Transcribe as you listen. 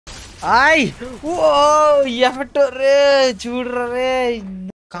ఆయ్ ఓ ఎఫెక్ట్ రే చూడరా రే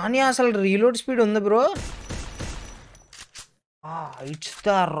కానీ అసలు రీలోడ్ స్పీడ్ ఉంది బ్రో ఇట్స్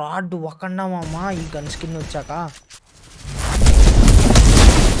ద రాడ్ వకండా మామ ఈ గన్ స్కిన్ వచ్చాక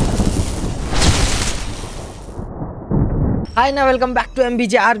హాయ్ నా welcome back to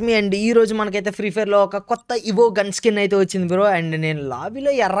MBG army and ఈ రోజు మనకైతే ఫ్రీ ఫైర్లో ఒక కొత్త ఇవో గన్ స్కిన్ అయితే వచ్చింది బ్రో అండ్ నేను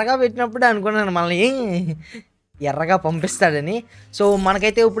లాబీలో ఎర్రగా పెట్టినప్పుడే అనుకున్నాను మనల్ని ఎర్రగా పంపిస్తాడని సో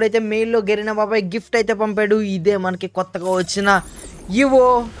మనకైతే ఇప్పుడైతే మెయిల్లో గెరినా బాబాయ్ గిఫ్ట్ అయితే పంపాడు ఇదే మనకి కొత్తగా వచ్చిన ఇవో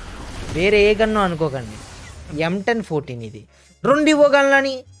వేరే ఏ గన్ను అనుకోకండి M1014 ఇది 2 ఇవో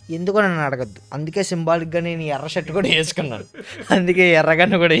గన్లని ఎందుకో నన్ను అడగద్దు అందుకే సింబాలిక్గా నేను ఎర్ర షర్ట్ కూడా వేసుకున్నాను అందుకే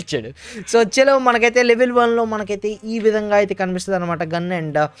ఎర్రగన్ను కూడా ఇచ్చాడు సో వచ్చేలో మనకైతే లెవెల్ 1లో మనకైతే ఈ విధంగా అయితే కనిపిస్తుంది అనమాట గన్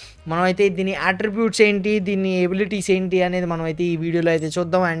అండ్ మనమైతే దీని అట్రిబ్యూట్స్ ఏంటి దీని ఎబిలిటీస్ ఏంటి అనేది మనమైతే ఈ వీడియోలో అయితే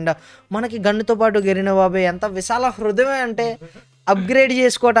చూద్దాం అండ్ మనకి గన్నుతో పాటు గెరినా బాబాయ్ ఎంత విశాల హృదయమే అంటే అప్గ్రేడ్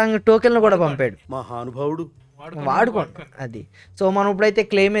చేసుకోవడానికి టోకెన్లు కూడా పంపాడు మహానుభావుడు వాడుకోండి అది సో మనం ఇప్పుడైతే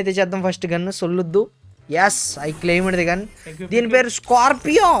క్లెయిమ్ అయితే చేద్దాం first gun సొల్లుద్దు yes I claimed the gun దీని పేరు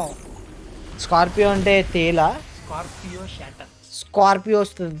స్కార్పియో అంటే తేలా స్కార్పియో షాటర్ స్కార్పియో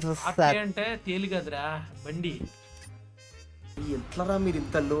అంటే తేలి కదరా బండి ఎట్లరా మీరు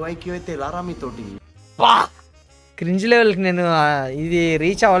ఇంత లో ఐక్యూ అయితే ఎలారా మీతోటి క్రింజ్ లెవెల్కి నేను ఇది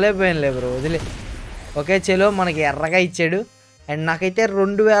రీచ్ అవ్వలేకపోయాను బ్రో వదిలే ఓకే చలో మనకి ఎర్రగా ఇచ్చాడు అండ్ నాకైతే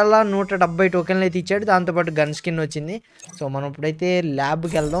 2170 టోకెన్లు అయితే ఇచ్చాడు దాంతోపాటు గన్ స్కిన్ వచ్చింది సో మనం ఇప్పుడైతే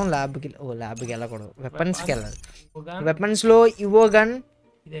ల్యాబ్కి వెళ్దాం ల్యాబ్కి వెళ్ళకూడదు వెపన్స్కి వెళ్ళాలి వెపన్స్లో ఇవో గన్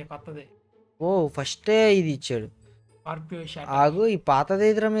ఇదే కొత్తది ఫస్టే ఇది ఇచ్చాడు స్కార్పియో షాటర్ ఆగు ఈ పాతది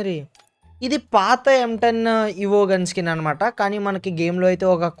ఎదురా మరి ఇది పాత M10 ఇవో గన్ స్కిన్ అనమాట కానీ మనకి గేమ్లో అయితే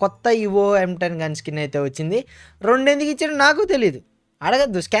ఒక కొత్త ఇవో M10 గన్ స్కిన్ అయితే వచ్చింది ఎందుకు ఇచ్చాడు నాకు తెలీదు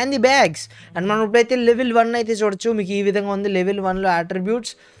అడగద్దు స్కాన్ ది బ్యాగ్స్ అండ్ మనం ఇప్పుడైతే లెవెల్ 1 అయితే చూడొచ్చు మీకు ఈ విధంగా ఉంది level 1లో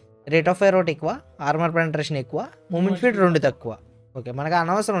attributes rate of fire ఒకటి ఎక్కువ ఆర్మర్ పెనట్రేషన్ ఎక్కువ మూమెంట్ స్పీడ్ 2 తక్కువ ఓకే మనకు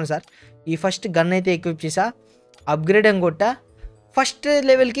అనవసరం సార్ ఈ ఫస్ట్ గన్ అయితే ఎక్విప్ చేసా అప్గ్రేడ్ అని కొట్టా ఫస్ట్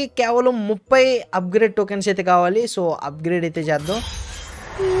లెవెల్కి కేవలం 30 అప్గ్రేడ్ టోకెన్స్ అయితే కావాలి సో అప్గ్రేడ్ అయితే చేద్దాం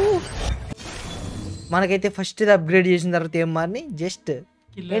మనకైతే ఫస్ట్ ఇది అప్గ్రేడ్ చేసిన తర్వాత ఏం మారిని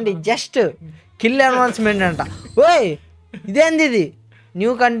జస్ట్ కిల్ అడ్వాన్స్మెంట్ అంట ఓయ్ ఇదేంది ఇది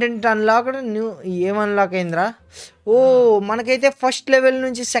న్యూ కంటెంట్ అన్లాక్డ్ ఏం అన్లాక్ అయిందిరా మనకైతే ఫస్ట్ లెవెల్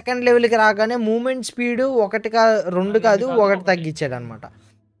నుంచి సెకండ్ లెవెల్కి రాగానే మూమెంట్ స్పీడ్ 2 కాదు 1 తగ్గించాడు అనమాట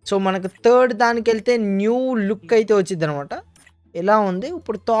సో మనకు థర్డ్ దానికి వెళ్తే న్యూ లుక్ అయితే వచ్చింది అనమాట ఎలా ఉంది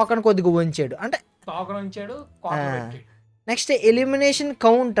ఇప్పుడు తోకను కొద్దిగా వంచాడు అంటే నెక్స్ట్ ఎలిమినేషన్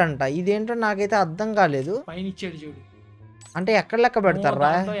కౌంట్ అంట ఇదేంటో నాకైతే అర్థం కాలేదు పైన ఇచ్చాడు చూడు అంటే ఎక్కడ లెక్క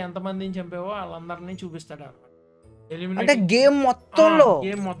పెడతారా ఎంతమందిని చంపావో వాళ్ళందరినీ చూపిస్తాడు అంటే గేమ్ మొత్తంలో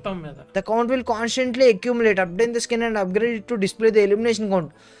మీద the count will constantly accumulate update the skin and upgrade to display the elimination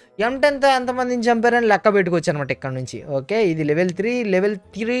count M10 ఎంతమందిని చంపారని లెక్క పెట్టుకోవచ్చు అనమాట ఇక్కడ నుంచి ఓకే ఇది లెవెల్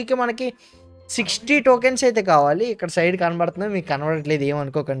 3కి మనకి 60 టోకెన్స్ అయితే కావాలి ఇక్కడ సైడ్ కనబడుతుంది మీకు కనబడట్లేదు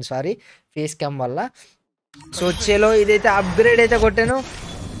ఏమనుకోకండి సారీ ఫేస్ క్యామ్ వల్ల సో వచ్చేలో ఇదైతే అప్గ్రేడ్ అయితే కొట్టాను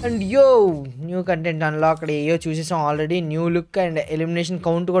and new content unlocked చూసేసాం already knew look and elimination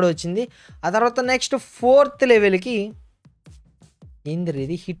count కూడా వచ్చింది ఆ తర్వాత నెక్స్ట్ 4th లెవెల్కి ఏంది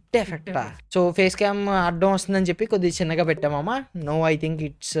ఇది హిట్ ఎఫెక్టా సో ఫేస్ క్యామ్ అడ్డం వస్తుందని చెప్పి కొద్దిగా చిన్నగా పెట్టామమ్మా no I think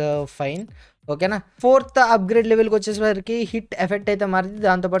it's fine ఓకేనా 4th అప్గ్రేడ్ లెవెల్కి వచ్చేసరికి హిట్ ఎఫెక్ట్ అయితే మారింది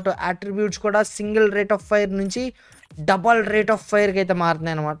దాంతోపాటు అట్రిబ్యూట్స్ కూడా సింగిల్ రేట్ ఆఫ్ ఫైర్ నుంచి డబల్ రేట్ ఆఫ్ ఫైర్కి అయితే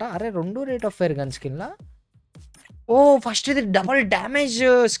మారుతున్నాయి అనమాట అరే 2 rate of fire gun స్కిన్లా first ఇది డబల్ డ్యామేజ్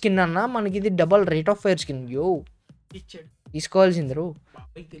స్కిన్ అన్న మనకి ఇది double rate of fire skin తీసుకోవాల్సింది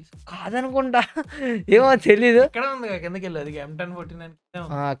కాదనుకుంటా ఏమో తెలీదు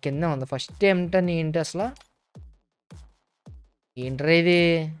కింద ఉంది ఫస్ట్ M10 ఏంటి అసలు ఏంట్రా ఇది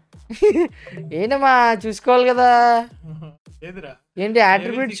ఏంటమ్మా చూసుకోవాలి కదా ఏంటి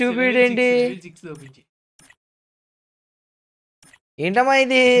అట్రిబ్యూట్ చూపిడు ఏంటి ఏంటమ్మా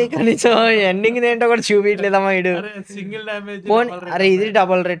ఇది కనీసం ఎండింగ్ ఏంటో కూడా చూపించలేదమ్మా ఇడు సింగిల్ డ్యామేజ్ అరే ఇది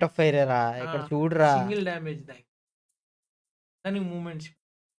డబల్ రేట్ ఆఫ్ ఫైర్ రా ఇక్కడ చూడరా సింగిల్ డ్యామేజ్ దానికి మూమెంట్స్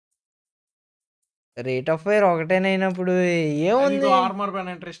రేట్ ఆఫ్ ఫైర్ ఒకటేనైనప్పుడు ఏముంది ఆర్మర్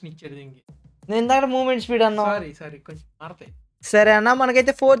పెనట్రేషన్ ఇచ్చాడు దీనికి నేను ఇందాక మూమెంట్ స్పీడ్ అన్నా సారీ కొంచెం మారతాయి సరే అన్న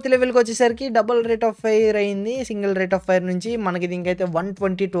మనకైతే 4th లెవెల్కి వచ్చేసరికి డబల్ రేట్ ఆఫ్ ఫైర్ అయింది సింగిల్ రేట్ ఆఫ్ ఫైర్ నుంచి మనకి దీనికైతే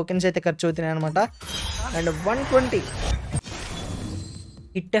 120 టోకెన్స్ అయితే ఖర్చు అవుతున్నాయి అనమాట and 120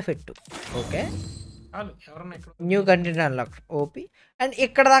 hit effect okay new content unlock OP and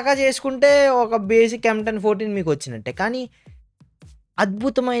ఇక్కడ దాకా చేసుకుంటే ఒక బేసిక్ M1014 మీకు వచ్చినట్టే కానీ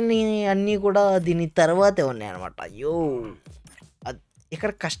అద్భుతమైన అన్నీ కూడా దీని తర్వాతే ఉన్నాయి అనమాట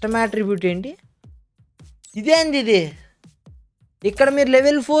ఇక్కడ కస్టమ్ అట్రిబ్యూట్ ఏంటి ఇదేంది ఇది ఇక్కడ మీరు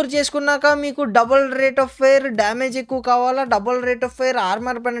లెవెల్ 4 చేసుకున్నాక మీకు double rate of fire damage ఎక్కువ కావాలా, double rate of fire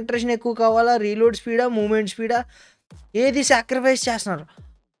armour penetration ఎక్కువ కావాలా, రీలోడ్ స్పీడా, మూవ్మెంట్ స్పీడా, ఏది సాక్రిఫైస్ చేస్తున్నారు?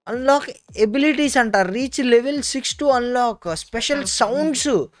 అన్లాక్ ఎబిలిటీస్ అంటారు. Reach level 6 to unlock special sounds,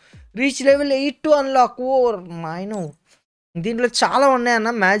 reach level 8 to unlock. ఓ నాయనో, దీంట్లో చాలా ఉన్నాయన్న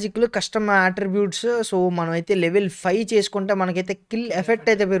మ్యాజిక్లు, కస్టమ్ అట్రిబ్యూట్స్. సో మనమైతే లెవెల్ 5 చేసుకుంటే మనకైతే కిల్ ఎఫెక్ట్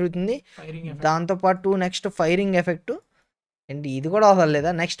అయితే పెరుగుతుంది. దాంతోపాటు నెక్స్ట్ ఫైరింగ్ ఎఫెక్ట్ అండ్ ఇది కూడా అవసరం లేదా.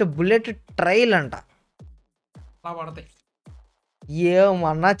 నెక్స్ట్ బుల్లెట్ ట్రైల్ అంట.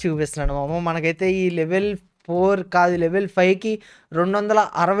 ఏమన్నా చూపిస్తున్నాడు మామ. మనకైతే ఈ లెవెల్ 4 కాదు, లెవెల్ 5కి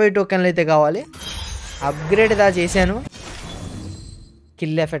 260 టోకెన్లు అయితే కావాలి. అప్గ్రేడ్ దా చేశాను.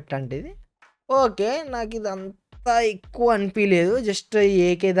 కిల్ ఎఫెక్ట్ అంటే ఇది ఓకే. నాకు ఇది అంతా ఎక్కువ అనిపించలేదు, జస్ట్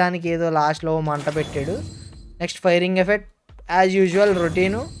ఏకే దానికి ఏదో లాస్ట్లో మంట పెట్టాడు. Next firing effect as usual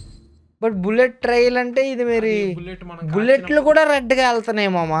routine. But bullet trial అంటే ఇది మీరు బుల్లెట్లు కూడా రెడ్గా వెళ్తున్నాయి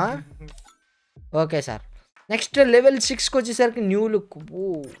మామ. Okay sir. నెక్స్ట్ లెవెల్ 6కి వచ్చేసరికి న్యూ లుక్. ఓ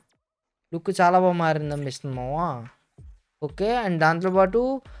లుక్ చాలా బాగా మారింది అనిపిస్తుంది మామ. ఓకే, అండ్ దాంతోపాటు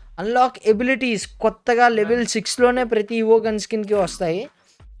అన్లాక్ ఎబిలిటీస్ కొత్తగా లెవెల్ 6లోనే ప్రతి ఈవో గన్ స్కిన్కి వస్తాయి.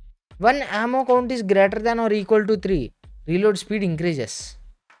 1 ammo count is greater than or equal to 3. Reload speed increases.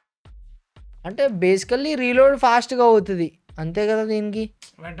 అంటే బేసికల్లీ రీలోడ్ ఫాస్ట్గా అవుతుంది అంతే కదా. దీనికి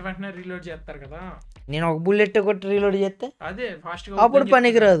వెంటనే రీలోడ్ చేస్తారు కదా. నేను ఒక బుల్లెట్ ఒకటి రీలోడ్ చేస్తే అదే ఫాస్ట్ గా అప్పుడు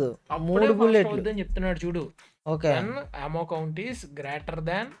పనికిరాదు. 3 బుల్లెట్లు అని చెప్తున్నాడు చూడు. Okay, ammo count is greater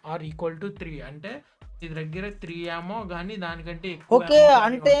than or equal to 3 అంటే ఇది దగ్గర 3 ammo కానీ దానికంటే ఎక్కువ. ఓకే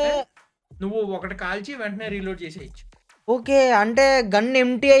అంటే నువ్వు ఒకటి కాల్చి వెంటనే రీలోడ్ చేసేయచ్చు. ఓకే, అంటే గన్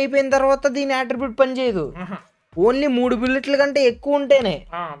ఎంటీ అయిపోయిన తర్వాత దీని అట్రిబ్యూట్ పని చేయదు. ఓన్లీ 3 బుల్లెట్ల కంటే ఎక్కువ ఉంటేనే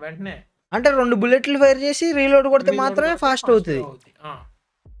వెంటనే, అంటే 2 బుల్లెట్లు ఫైర్ చేసి రీలోడ్ కొడితే మాత్రమే ఫాస్ట్ అవుతుంది.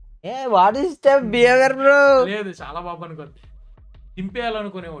 ఏ what is step behaviour bro? లేదు చాలా బాబు అనుకోండి.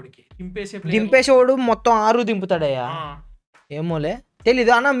 దింపేయాలనుకునేవాడికి దింపేసేవాడు మొత్తం 6 దింపుతాడయ్యా. ఏమోలే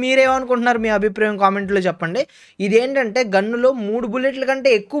తెలీదు అన్న. మీరేమనుకుంటున్నారు? మీ అభిప్రాయం కామెంట్లో చెప్పండి. ఇదేంటంటే గన్నులో 3 బుల్లెట్ల కంటే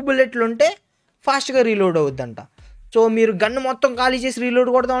ఎక్కువ బుల్లెట్లు ఉంటే ఫాస్ట్గా రీలోడ్ అవుద్దంట. సో మీరు గన్ను మొత్తం ఖాళీ చేసి reload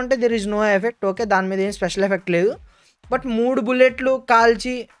కొడదామంటే there is no effect. Okay, దాని మీద ఏం స్పెషల్ ఎఫెక్ట్ లేదు. బట్ 3 బుల్లెట్లు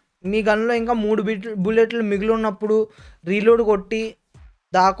కాల్చి మీ గన్లో ఇంకా 3 బుల్లెట్లు మిగిలి ఉన్నప్పుడు రీలోడ్ కొట్టి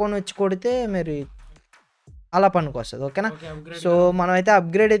దాకొని వచ్చి కొడితే మీరు అలా పనికి వస్తుంది. ఓకేనా? సో మనమైతే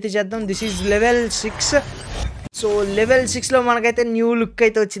అప్గ్రేడ్ అయితే చేద్దాం. This is level 6. So level 6లో మనకైతే న్యూ లుక్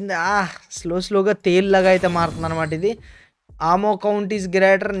అయితే వచ్చింది. స్లోగా తేల్లాగా అయితే మారుతుంది అనమాట ఇది. ఆమో count is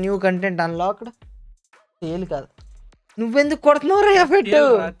greater, new content unlocked. తేలు కాదు, నువ్వెందుకు కొడుతున్నావు రా ఎఫెక్ట్?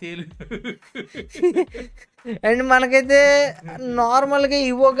 అండ్ మనకైతే నార్మల్గా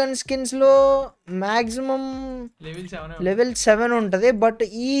ఈవో గన్ స్కిన్స్లో మ్యాక్సిమం లెవెల్ 7 ఉంటుంది. బట్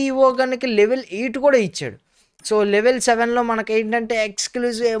ఈ ఈవో గన్కి లెవెల్ 8 కూడా ఇచ్చాడు. సో లెవెల్ 7లో మనకి ఏంటంటే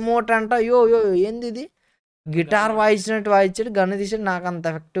ఎక్స్క్లూజివ్ ఎమోట్ అంట. ఏంది ఇది? గిటార్ వాయించినట్టు వాయించాడు, గన్ను తీసాడు. నాకు అంత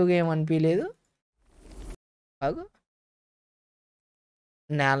ఎఫెక్టివ్గా ఏమనిపించలేదు. కాదు,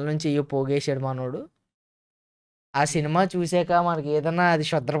 నేల నుంచి పోగేశాడు మనోడు. ఆ సినిమా చూసాక మనకి ఏదన్నా అది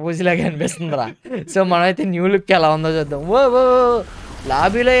శుద్రపూజలాగా అనిపిస్తుందిరా. సో మనమైతే న్యూ లుక్ ఎలా ఉందో చూద్దాం. ఓ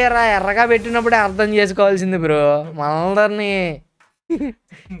లాబీలో ఎర్రగా పెట్టినప్పుడే అర్థం చేసుకోవాల్సింది బ్రో మనందరినీ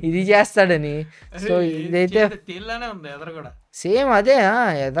ఇది చేస్తాడని. సో ఇదైతే సేమ్ అదే.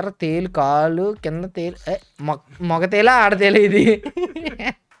 ఎదర తేలు, కాలు కింద తేలు, మగ తేలా ఆడతేలే ఇది.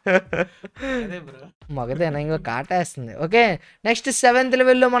 మగతేనా ఇంకో కాటేస్తుంది. ఓకే, నెక్స్ట్ 7th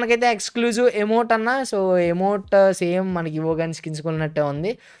లెవెల్లో మనకైతే ఎక్స్క్లూజివ్ ఎమోట్ అన్న. సో ఎమోట్ సేమ్ మనకి ఈవో గన్ స్కిన్స్ కొన్నట్టే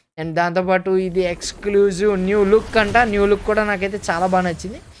ఉంది. అండ్ దాంతోపాటు ఇది ఎక్స్క్లూజివ్ న్యూ లుక్ అంట. న్యూ లుక్ కూడా నాకైతే చాలా బాగా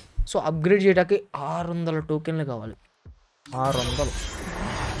నచ్చింది. సో అప్గ్రేడ్ చేయడానికి 600 టోకెన్లు కావాలి. 600,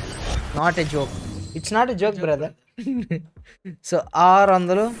 not a joke, it's not a joke brother. So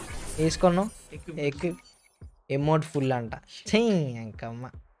 600 వేసుకున్నాం. ఎమోట్ ఫుల్ అంట. ఇంకమ్మ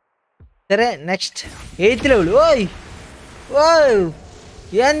సరే. Next 8th level. ఓ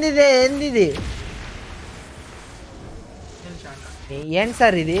ఏంది ఏంటి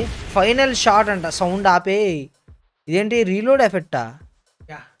సార్ ఇది? ఫైనల్ షాట్ అంట. సౌండ్ ఆపే. ఇదేంటి రీలోడ్ ఎఫెక్టా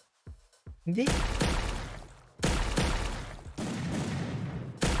ఇది?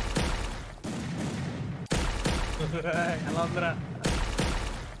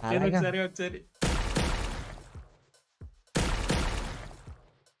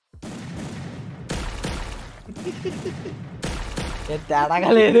 తేడాగా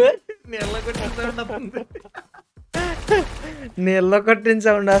లేదు. నీళ్ళ కొట్టిన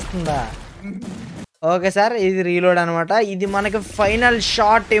సౌండ్ వస్తుందా? ఓకే సార్, ఇది రీలోడ్ అనమాట. ఇది మనకి ఫైనల్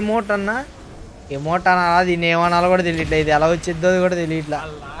షాట్ ఎమోట్ అన్న. ఎమోట్ అనాలా, దీన్ని ఏమనాలో కూడా తెలియట్లేదు. ఇది ఎలా వచ్చిద్దో కూడా తెలియట్లా.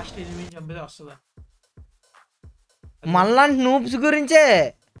 మళ్ళాంటి నూప్స్ గురించే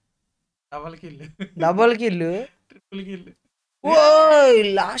డబల్ కిల్. Triple kill. ఓ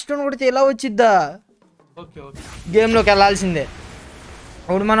లాస్ట్ వన్ కొడితే ఎలా వచ్చిద్దా? ఓకే గేమ్లోకి వెళ్ళాల్సిందే.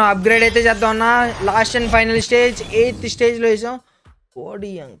 ఇప్పుడు మనం అప్గ్రేడ్ అయితే చేద్దాం అన్న. Last and final stage 8th స్టేజ్లో వేసాం.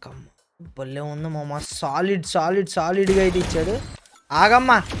 ఓడి అంకమ్మ భలే ఉంది మామ. సాలిడ్గా అయితే ఇచ్చాడు.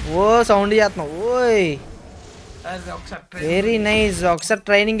 ఆగమ్మా ఓ సౌండ్ చేస్తున్నాం. ఓయ్ వెరీ నైస్. ఒకసారి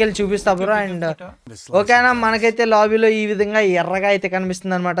ట్రైనింగ్ వెళ్ళి చూపిస్తా బ్రో. అండ్ ఓకేనా మనకైతే లాబీలో ఈ విధంగా ఎర్రగా అయితే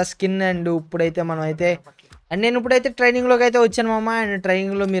కనిపిస్తుంది అనమాట స్కిన్. అండ్ ఇప్పుడైతే మనం అయితే అండ్ నేను ఇప్పుడైతే ట్రైనింగ్లోకి అయితే వచ్చాను మామ. అండ్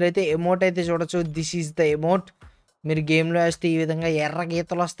ట్రైనింగ్లో మీరైతే ఎమోట్ అయితే చూడొచ్చు. This is the emote. మీరు గేమ్లో వేస్తే ఈ విధంగా ఎర్ర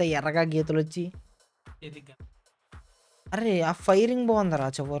గీతలు వస్తాయి. ఎర్రగా గీతలు వచ్చి అరే ఆ ఫైరింగ్ బాగుందరా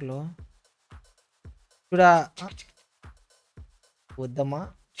చివర్లో చూడ వద్దమ్మా.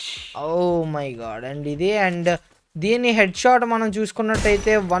 Oh my God. అండ్ ఇది అండ్ దీని హెడ్ షాట్ మనం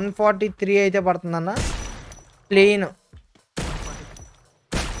చూసుకున్నట్టయితే 143 అయితే పడుతుందన్న ప్లెయిన్.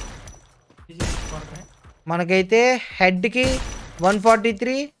 మనకైతే హెడ్కి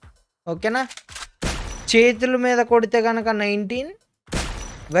 143 ఓకేనా. చేతుల మీద కొడితే కనుక 19,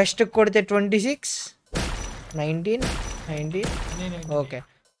 వెస్ట్కి కొడితే 26, 19 ఓకే.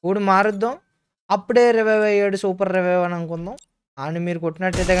 ఇప్పుడు మారుద్దాం. అప్పుడే రివైవ్ అయ్యాడు సూపర్ రివైవ్ అని అనుకుందాం. అని మీరు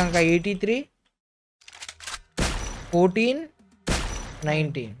కొట్టినట్టయితే కనుక 83, 14,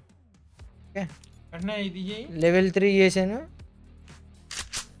 19 ఓకే. లెవెల్ 3 చేశాను.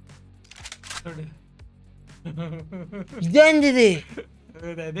 ఇదేంది ఇది?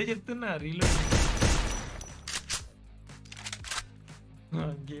 అదే చెప్తున్నా రీలోడ్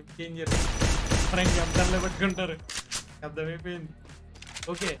గేమ్ చేంజర్. ఫ్రెండ్ గంటల్లో పెట్టుకుంటారు. అర్థమైపోయింది.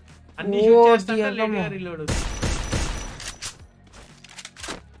 ఓకే అన్ని షూట్ చేస్తాక లేట్గా రీలోడ్.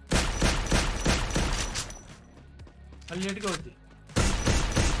 మళ్ళీ లేట్గా అవుద్ది.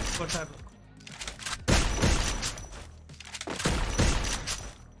 కొట్టారు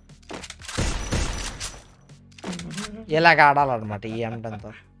ఇలాగ ఆడాలన్నమాట ఈ M10తో.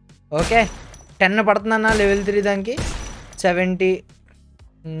 ఓకే 10 పడుతుందన్న లెవెల్ 3 దానికి. 70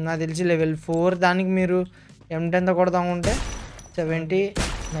 నాకు తెలిసి లెవెల్ 4 దానికి మీరు M10తో కొడదామంటే 70,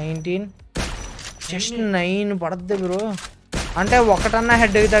 19 జస్ట్ 9 పడుద్ది బ్రో. అంటే ఒకటన్నా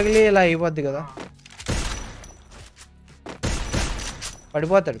హెడ్కి తగిలి ఇలా అయిపోద్ది కదా,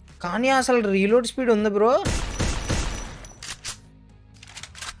 పడిపోతాడు. కానీ అసలు రీలోడ్ స్పీడ్ ఉంది బ్రో.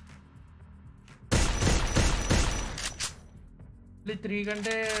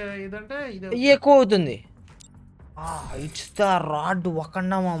 ఎక్కువ అవుతుంది. ఇట్స్ ద రాడ్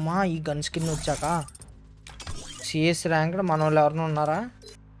ఒకన్నా మామ. ఈ గన్ స్కిన్ వచ్చాక సిఎస్ ర్యాంక్ మన వాళ్ళు ఎవరైనా ఉన్నారా?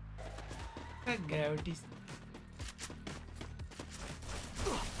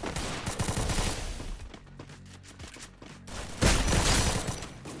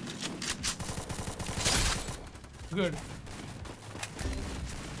 గుడ్.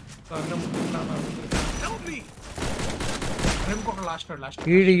 లాస్ట్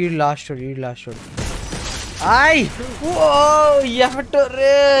ఆయ్ ఓ ఎఫెక్ట్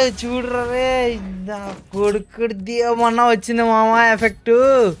రే చూడరా రే. నా కొడుకుడు దేమన్నా వచ్చింది మామ ఎఫెక్ట్.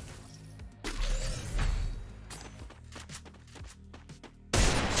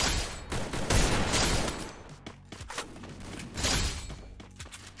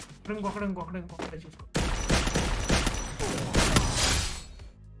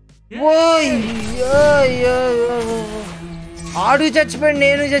 ఆడు చచ్చిపోయాడు,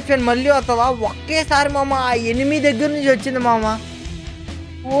 నేను చచ్చిపోయాను. మళ్ళీ వస్తుందా ఒకేసారి మామ? 8 దగ్గర నుంచి వచ్చింది మామ.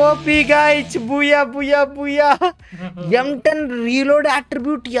 ఓపీగా ఇచ్చి బూయా. M10 రీలోడ్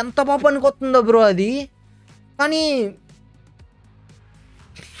అట్రిబ్యూట్ ఎంత బాగా పనికొస్తుందో బ్రో అది. కానీ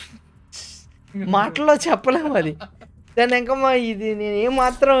మాటల్లో చెప్పలేము అది. దాని ఇంకా ఇది నేను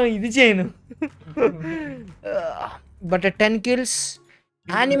ఏమాత్రం ఇది చేయను. But 10 kills.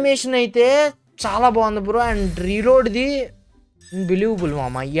 యానిమేషన్ అయితే చాలా బాగుంది బ్రో. అండ్ రీలోడ్ది బిలీవబుల్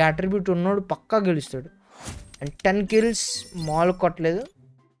మామ. ఈ అట్రిబ్యూట్ ఉన్నోడు పక్కా గెలుస్తాడు. అండ్ 10 kills మాల్ కొట్టలేదు.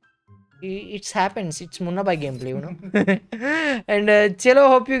 It's happens. It's Munna by game play and చలో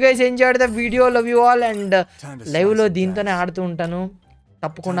hope you guys enjoyed the video. Love you all. And లైవ్లో దీంతోనే ఆడుతూ ఉంటాను.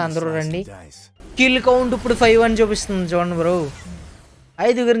 తప్పకుండా అందరూ రండి. కిల్ కౌంట్ ఇప్పుడు 5 అని చూపిస్తుంది చూడండి బ్రో.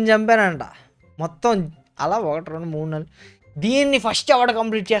 5 చంపానంట మొత్తం. అలా 1, 2, 3, 4. దీన్ని ఫస్ట్ ఎవడ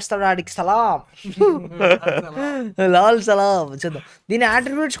కంప్లీట్ చేస్తాడు ఆడికి సలాం. లాల్ సలాం. చూద్దాం. దీని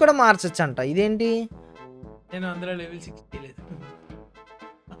అట్రిబ్యూట్స్ కూడా మార్చొచ్చు అంట. ఇదేంటి? నేను అందులో లెవెల్ 60 లేదు.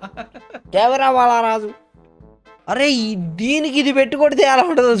 కెమెరా వాళ్ళ రాజు. అరే దీనికి ఇది పెట్టుకొడితే ఎలా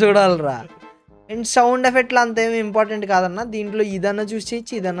ఉంటుందో చూడాలరా. అండ్ సౌండ్ ఎఫెక్ట్లు అంతేమి ఇంపార్టెంట్ కాదన్న. దీంట్లో ఇదన్నా చూస్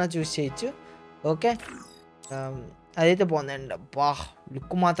చేయొచ్చు, ఇదన్నా చూస్ చేయొచ్చు. ఓకే అదైతే బాగుంది. అండ్ బా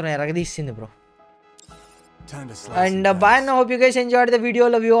లుక్ మాత్రం ఎరగదీసింది bro. And bye now. Hope you guys enjoyed the video.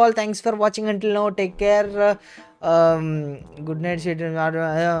 Love you all. Thanks for watching until now. Take care. Good night.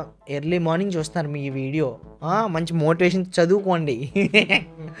 Early morning చూస్తున్నారు మీ వీడియో. మంచి మోటివేషన్ చదువుకోండి.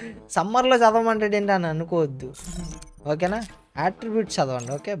 సమ్మర్లో చదవమంటాడు ఏంటి అని అనుకోవద్దు. ఓకేనా? అట్రిబ్యూట్స్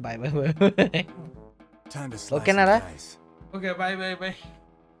చదవండి. Okay bye bye bye. ఓకేనారా? Okay bye bye bye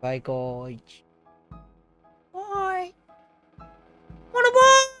bye coach. Bye.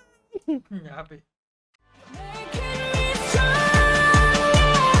 Happy